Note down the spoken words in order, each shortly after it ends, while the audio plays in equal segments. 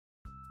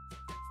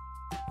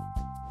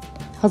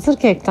Hazır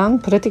kekten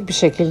pratik bir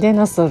şekilde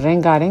nasıl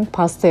rengarenk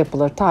pasta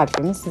yapılır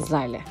tarifimiz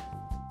sizlerle.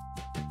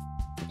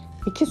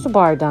 2 su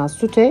bardağı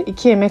süte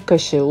 2 yemek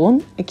kaşığı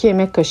un, 2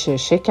 yemek kaşığı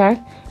şeker,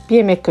 1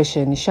 yemek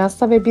kaşığı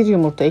nişasta ve 1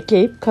 yumurta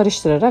ekleyip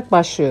karıştırarak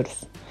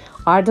başlıyoruz.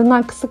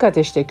 Ardından kısık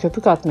ateşte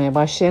köpük atmaya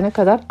başlayana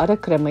kadar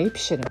ara kremayı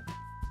pişirin.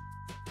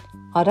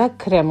 Ara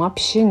krema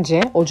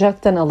pişince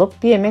ocaktan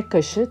alıp 1 yemek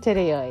kaşığı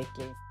tereyağı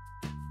ekleyin.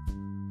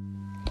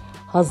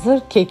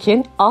 Hazır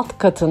kekin alt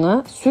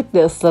katını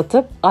sütle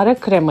ıslatıp ara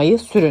kremayı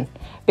sürün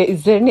ve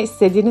üzerine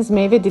istediğiniz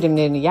meyve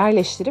dilimlerini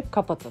yerleştirip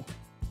kapatın.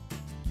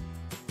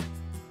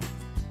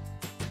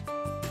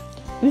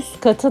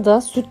 Üst katı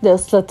da sütle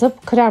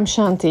ıslatıp krem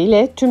şanti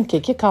ile tüm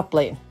keki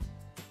kaplayın.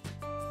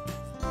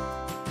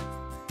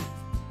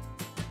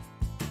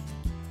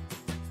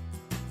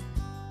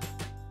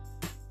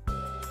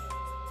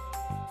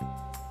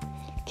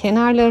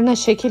 Kenarlarına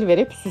şekil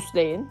verip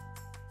süsleyin.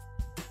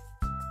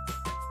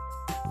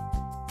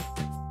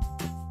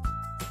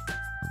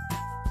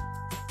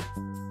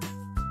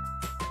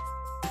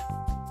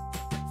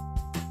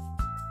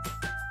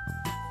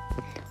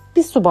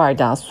 Bir su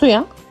bardağı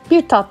suya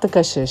 1 tatlı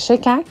kaşığı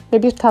şeker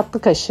ve 1 tatlı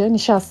kaşığı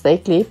nişasta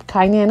ekleyip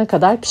kaynayana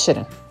kadar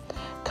pişirin.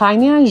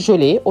 Kaynayan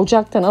jöleyi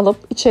ocaktan alıp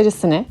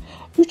içerisine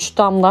 3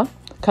 damla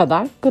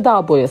kadar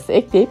gıda boyası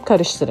ekleyip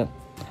karıştırın.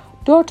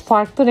 4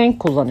 farklı renk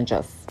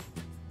kullanacağız.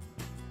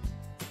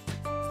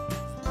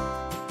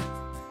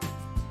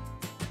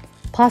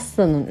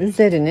 Pastanın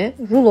üzerini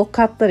rulo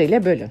katları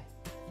ile bölün.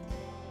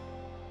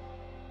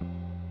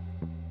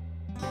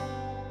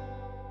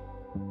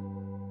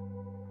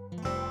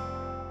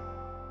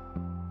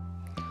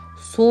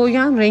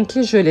 Soğuyan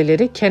renkli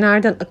jöleleri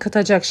kenardan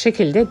akıtacak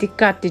şekilde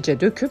dikkatlice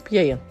döküp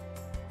yayın.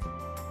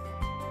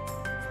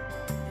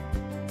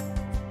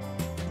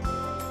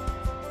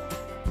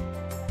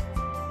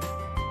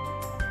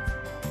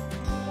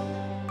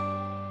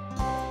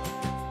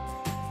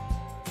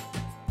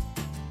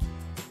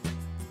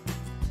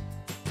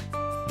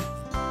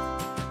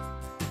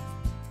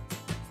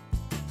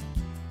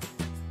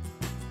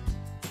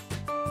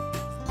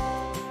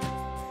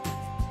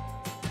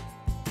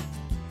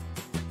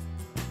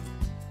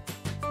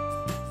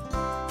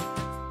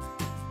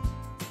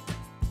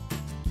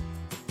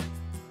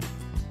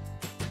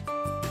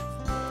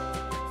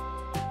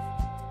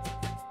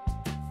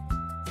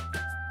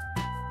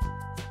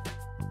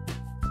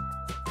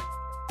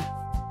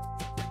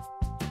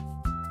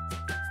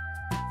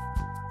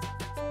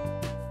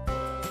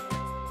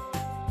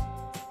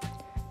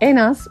 En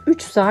az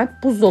 3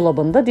 saat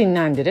buzdolabında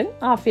dinlendirin.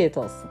 Afiyet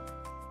olsun.